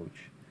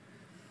approach.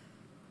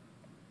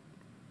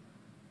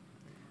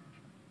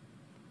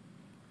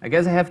 I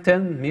guess I have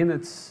 10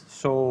 minutes,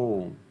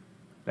 so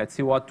let's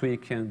see what we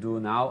can do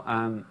now.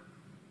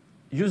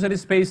 User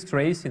space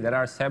tracing, there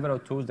are several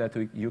tools that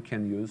you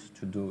can use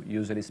to do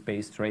user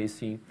space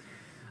tracing.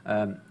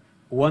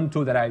 One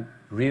tool that I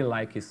really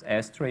like is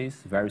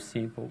strace, very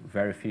simple,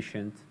 very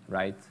efficient,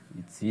 right?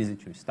 It's easy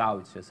to install,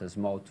 it's just a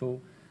small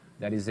tool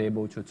that is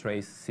able to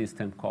trace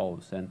system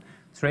calls. And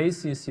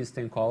tracing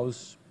system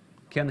calls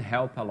can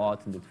help a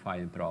lot in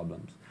identifying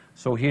problems.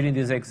 So here in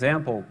this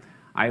example,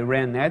 I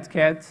ran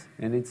netcat,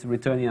 and it's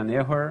returning an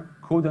error,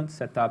 couldn't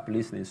set up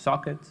listening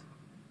socket.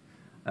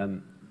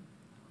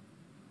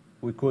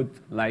 We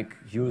could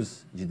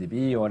use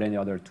GDB or any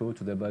other tool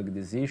to debug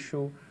this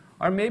issue,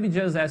 or maybe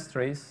just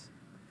strace.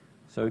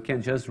 So you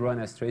can just run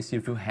strace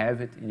if you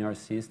have it in your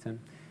system.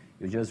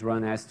 You just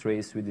run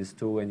strace with this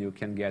tool, and you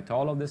can get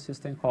all of the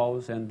system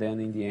calls, and then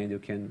in the end you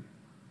can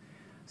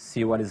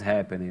see what is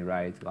happening,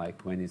 right?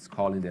 Like when it's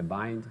calling the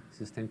bind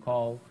system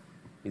call,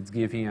 it's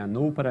giving a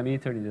null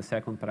parameter in the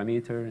second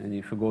parameter, and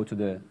if you go to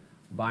the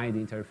bind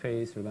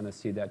interface, you're going to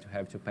see that you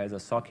have to pass a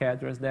socket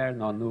address there,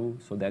 not null,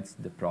 so that's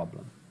the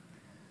problem.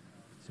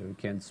 So you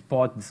can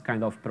spot this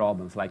kind of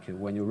problems, like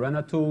when you run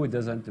a tool, it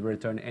doesn't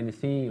return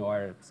anything,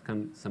 or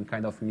some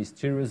kind of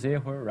mysterious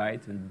error,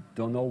 right, and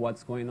don't know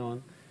what's going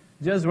on.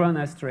 Just run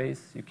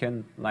strace. You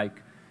can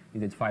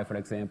identify, for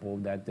example,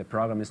 that the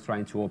program is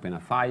trying to open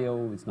a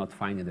file, it's not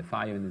finding the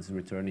file, and it's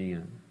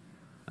returning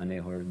an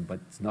error,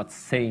 but it's not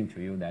saying to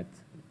you that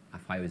a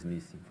file is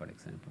missing, for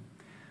example.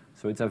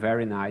 So it's a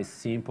very nice,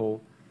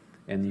 simple,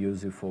 and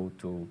useful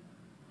tool.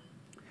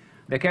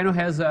 The kernel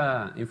has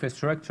an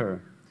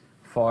infrastructure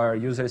for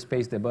user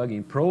space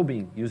debugging,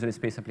 probing user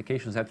space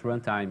applications at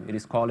runtime. It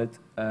is called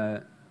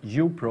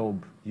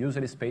uprobe,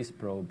 user space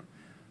probe.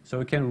 So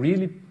you can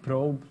really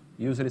probe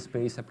user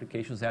space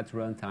applications at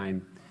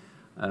runtime.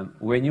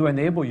 When you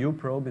enable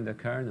uprobe in the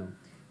kernel,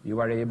 you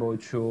are able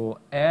to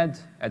add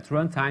at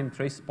runtime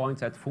trace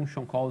points at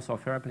function calls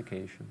of your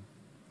application.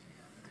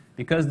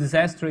 Because this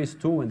strace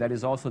tool, and that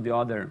is also the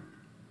other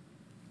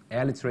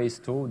ltrace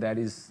tool that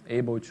is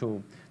able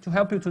to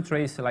help you to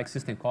trace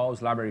system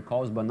calls, library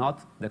calls, but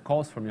not the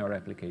calls from your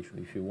application.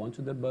 If you want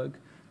to debug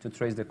to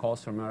trace the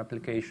calls from your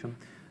application,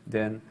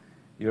 then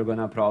you're going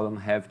to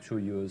have to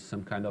use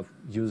some kind of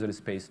user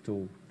space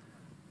tool.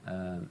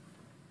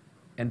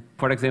 And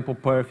for example,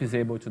 perf is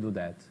able to do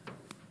that.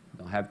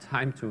 Don't have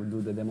time to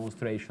do the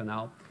demonstration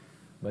now,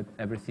 but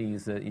everything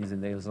is in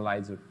the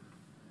slides. You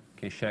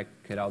can check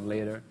it out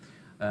later.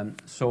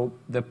 So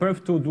the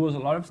perf tool does a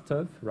lot of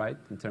stuff, right,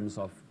 in terms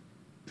of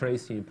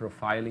tracing and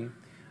profiling.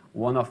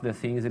 One of the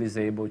things it is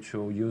able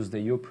to use the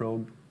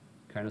uprobe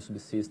kernel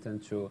subsystem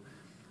to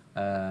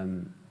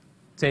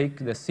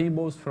take the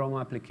symbols from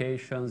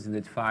applications,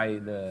 identify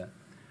the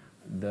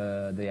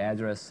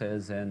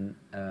addresses, and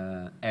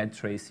add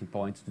tracing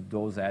points to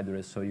those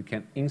addresses so you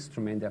can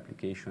instrument the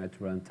application at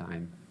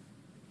runtime.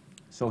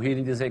 So here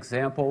in this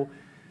example,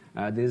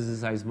 This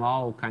is a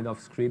small kind of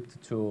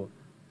script to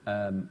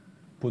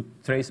put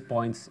trace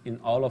points in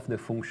all of the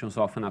functions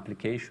of an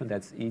application.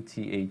 That's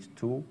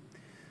ETH2.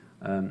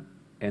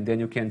 And then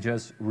you can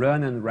just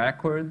run and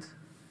record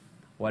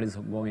what is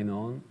going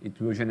on. It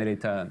will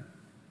generate a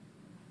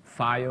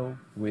file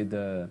with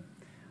the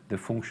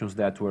functions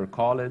that were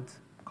called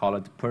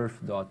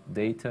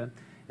perf.data.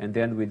 And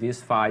then with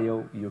this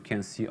file, you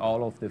can see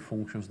all of the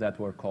functions that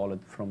were called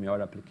from your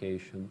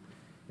application,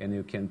 and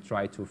you can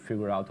try to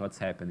figure out what's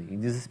happening. In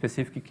this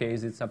specific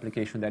case, it's an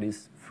application that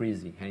is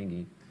freezing,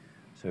 hanging,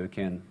 so you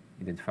can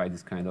identify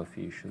this kind of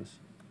issues.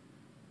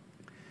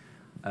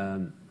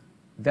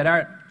 There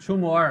are two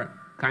more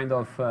kind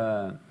of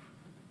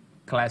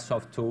class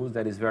of tools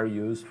that is very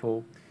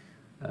useful.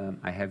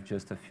 I have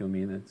just a few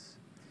minutes.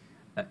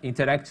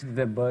 Interactive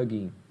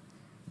debugging,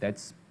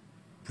 that's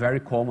very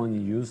commonly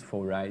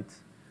useful, right?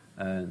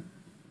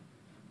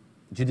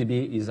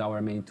 GDB is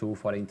our main tool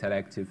for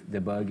interactive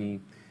debugging,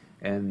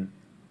 and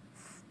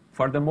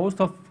for the most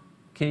of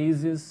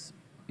cases,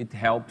 it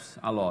helps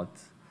a lot.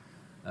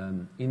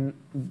 In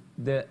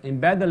the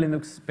embedded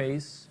Linux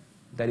space,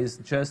 there is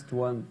just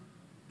one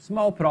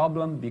small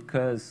problem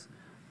because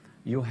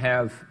you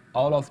have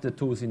all of the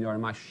tools in your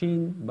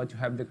machine, but you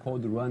have the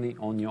code running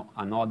on your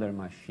another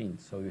machine.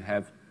 So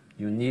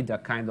you need a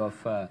kind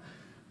of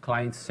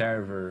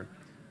client-server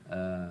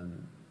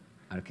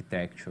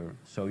architecture.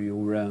 So you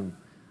run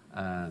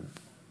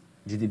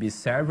GDB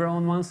server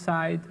on one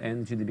side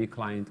and GDB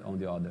client on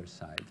the other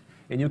side.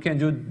 And you can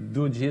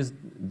do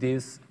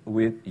this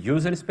with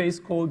user space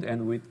code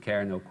and with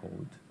kernel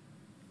code.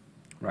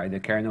 Right? The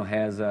kernel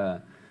has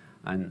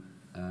an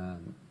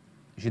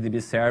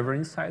GDB server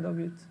inside of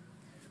it,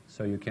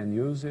 so you can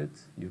use it.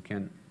 You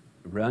can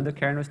run the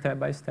kernel step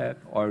by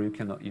step, or you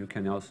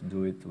can also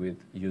do it with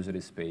user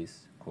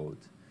space code.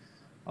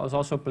 I was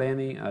also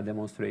planning a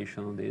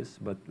demonstration on this,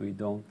 but we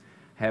don't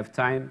have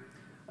time.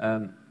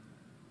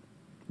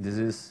 This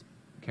is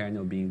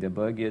kernel being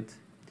debugged,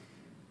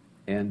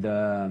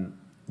 and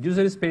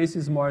user space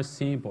is more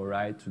simple,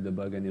 right? To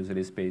debug an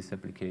user space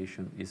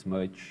application is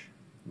much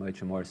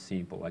more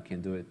simple. I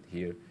can do it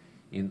here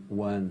in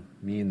 1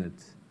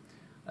 minute.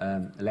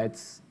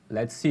 Let's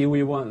say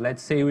we want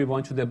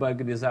to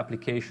debug this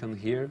application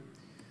here.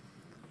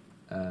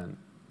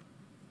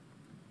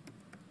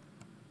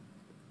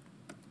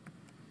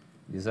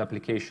 This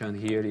application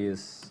here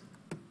is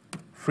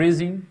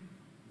freezing,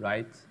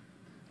 right?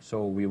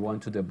 So we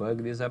want to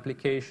debug this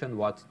application.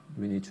 What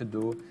we need to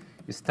do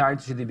is start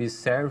GDB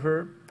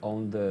server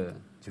on the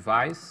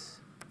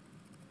device.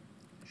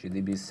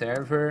 GDB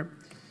server.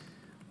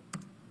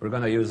 We're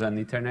going to use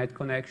an Ethernet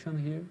connection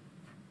here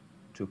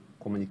to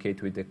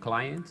communicate with the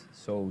client.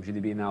 So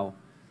GDB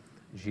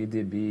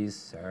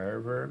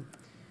server.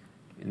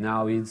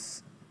 Now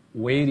it's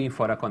waiting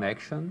for a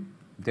connection.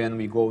 Then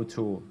we go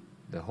to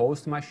the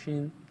host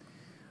machine.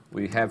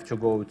 We have to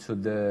go to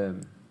the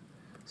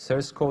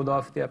source code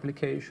of the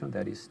application,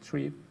 that is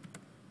tree.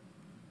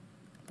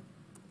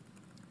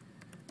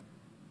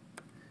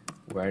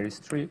 Where is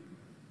tree?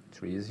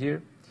 Tree is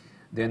here.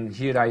 Then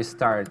here I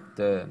start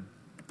the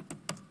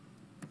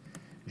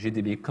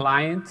GDB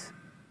client,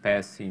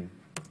 passing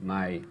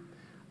my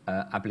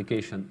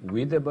application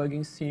with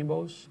debugging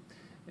symbols,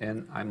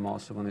 and I'm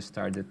also going to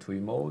start the TUI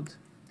mode.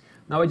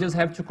 Now I just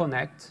have to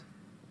connect.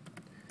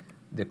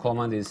 The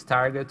command is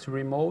target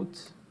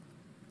remote,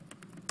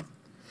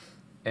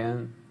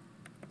 and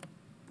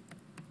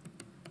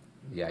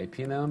the IP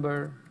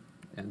number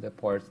and the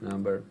port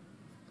number.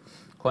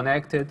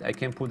 Connected, I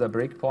can put a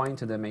breakpoint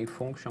to the main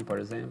function, for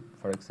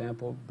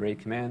example,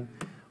 breakman.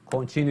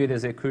 Continue the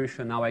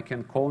execution. Now I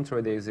can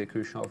control the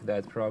execution of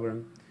that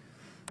program.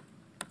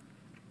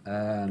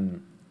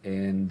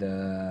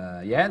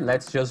 Yeah,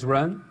 let's just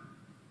run.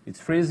 It's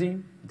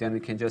freezing. Then we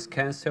can just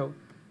cancel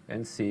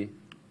and see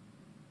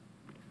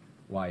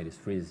why it is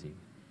freezing,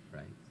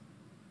 right?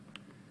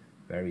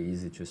 Very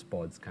easy to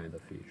spot this kind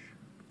of fish.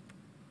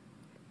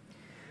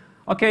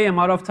 Okay, I'm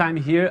out of time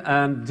here.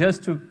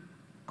 Just to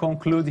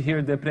conclude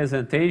here the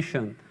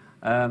presentation,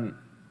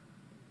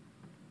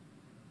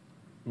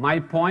 my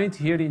point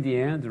here in the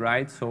end,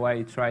 right? So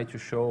I try to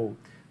show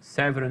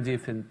several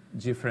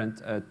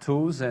different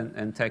tools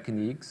and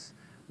techniques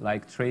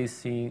like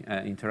tracing,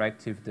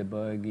 interactive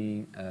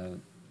debugging,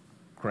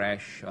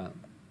 crash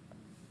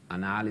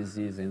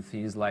analysis, and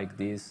things like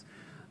this.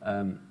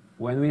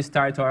 When we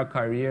start our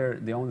career,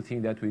 the only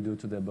thing that we do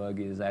to debug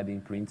is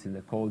adding prints in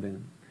the code,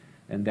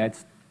 and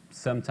that's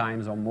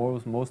sometimes, or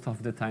most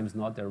of the times,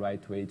 not the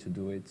right way to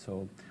do it.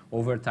 So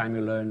over time,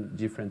 you learn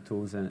different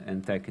tools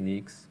and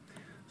techniques.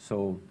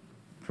 So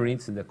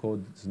prints in the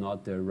code is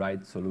not the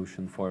right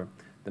solution for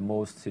the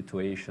most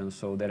situations.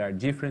 So there are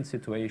different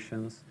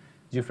situations,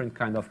 different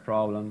kind of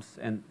problems,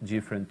 and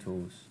different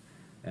tools.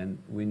 And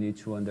we need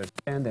to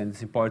understand, and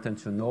it's important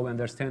to know and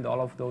understand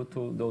all of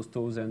those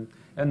tools and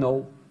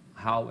know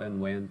how and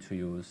when to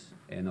use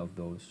any of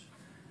those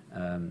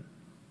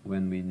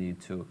when we need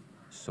to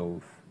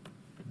solve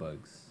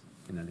bugs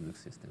in a Linux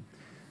system.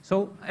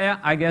 So yeah,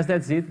 I guess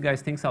that's it,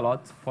 guys. Thanks a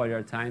lot for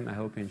your time. I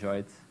hope you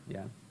enjoyed.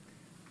 Yeah.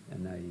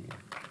 And